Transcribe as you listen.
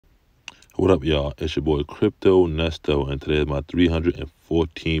What up, y'all? It's your boy Crypto Nesto, and today is my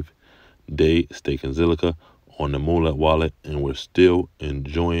 314th day staking Zilliqa on the Moonlight wallet, and we're still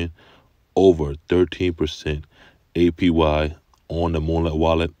enjoying over 13% APY on the Moonlight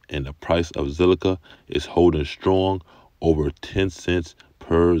wallet, and the price of Zilliqa is holding strong over 10 cents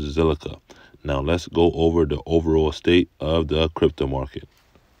per Zilliqa. Now let's go over the overall state of the crypto market.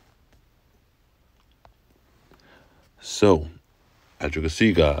 So, as you can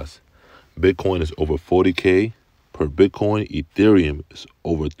see, guys, Bitcoin is over 40K per Bitcoin. Ethereum is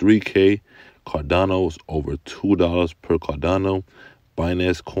over 3K. Cardano is over $2 per Cardano.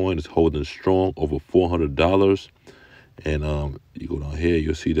 Binance Coin is holding strong over $400. And you go down here,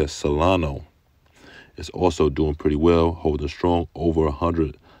 you'll see that Solana is also doing pretty well, holding strong over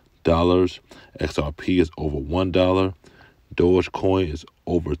 $100. XRP is over $1. Dogecoin is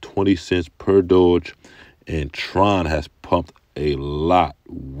over 20 cents per Doge. And Tron has pumped a lot.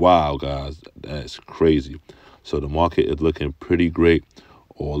 Wow, guys, that's crazy. So the market is looking pretty great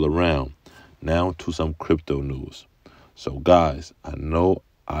all around. Now to some crypto news. So guys, I know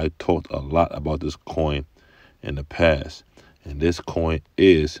I talked a lot about this coin in the past, and this coin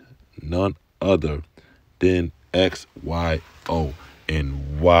is none other than XYO.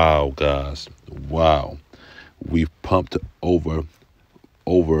 And wow, guys, wow, we've pumped over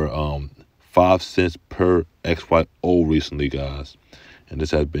 5 cents per XYO recently, guys. And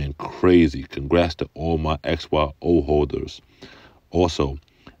this has been crazy. Congrats to all my XYO holders. Also,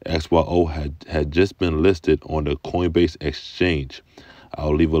 XYO had just been listed on the Coinbase exchange.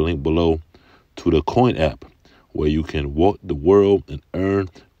 I'll leave a link below to the Coin app where you can walk the world and earn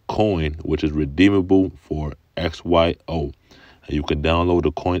coin, which is redeemable for XYO. And you can download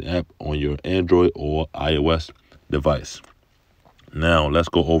the Coin app on your Android or iOS device. Now, let's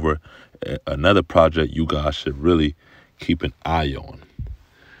go over another project you guys should really keep an eye on.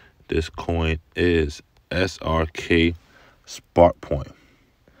 This coin is Scrt Sparkpoint.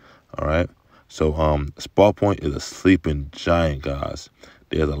 All right. So Sparkpoint is a sleeping giant, guys.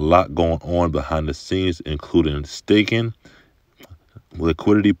 There's a lot going on behind the scenes, including staking,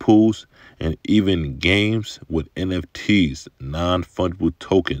 liquidity pools, and even games with NFTs, non-fungible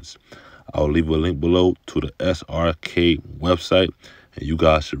tokens. I'll leave a link below to the Scrt website, and you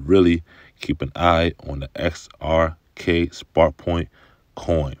guys should really keep an eye on the Scrt Sparkpoint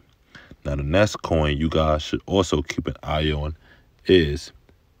coin. Now, the next coin you guys should also keep an eye on is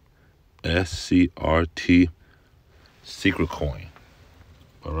Scrt Secret Coin.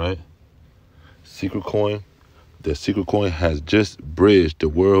 All right, Secret Coin. The Secret Coin has just bridged the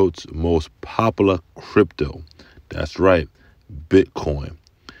world's most popular crypto. That's right, Bitcoin.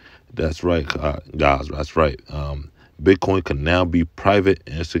 That's right, guys. That's right. Bitcoin can now be private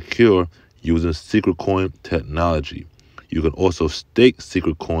and secure using Secret Coin technology. You can also stake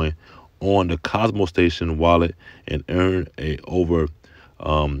Secret Coin on the Cosmos Station wallet and earn a over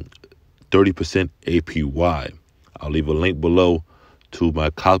 30% APY. I'll leave a link below to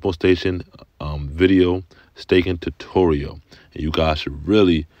my Cosmos Station video staking tutorial. And you guys should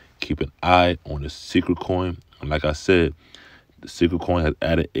really keep an eye on the Secret Coin. And like I said, the Secret Coin has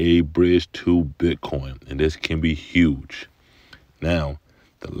added a bridge to Bitcoin, and this can be huge. Now,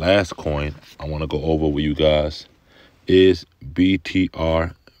 the last coin I want to go over with you guys is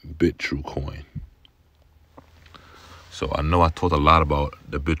BTR Bitrue coin. So I know I talked a lot about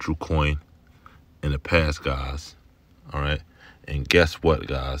the Bitrue coin in the past, guys. All right. And guess what,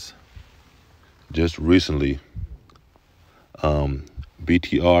 guys? Just recently, BTR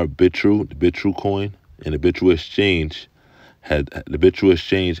Bitrue, the Bitrue coin, and the Bitrue exchange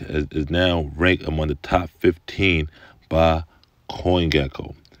is now ranked among the top 15 by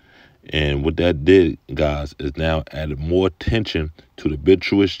CoinGecko. And what that did, guys, is now added more attention to the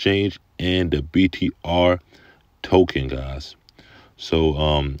Bitrue exchange and the BTR token, guys.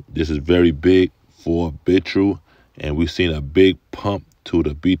 So this is very big for Bitrue, and we've seen a big pump to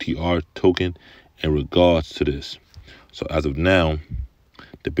the BTR token in regards to this. So as of now,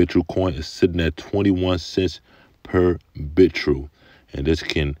 the Bitrue coin is sitting at 21 cents per Bitrue, and this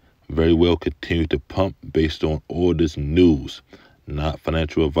can very well continue to pump based on all this news, not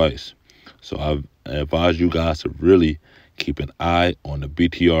financial advice. So I advise you guys to really keep an eye on the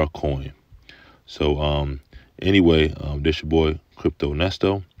BTR coin. So anyway, this your boy Crypto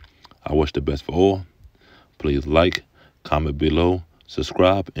Nesto. I wish the best for all. Please like, comment below,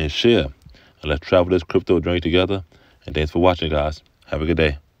 subscribe, and share. And let's travel this crypto journey together. And thanks for watching, guys. Have a good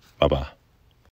day. Bye-bye.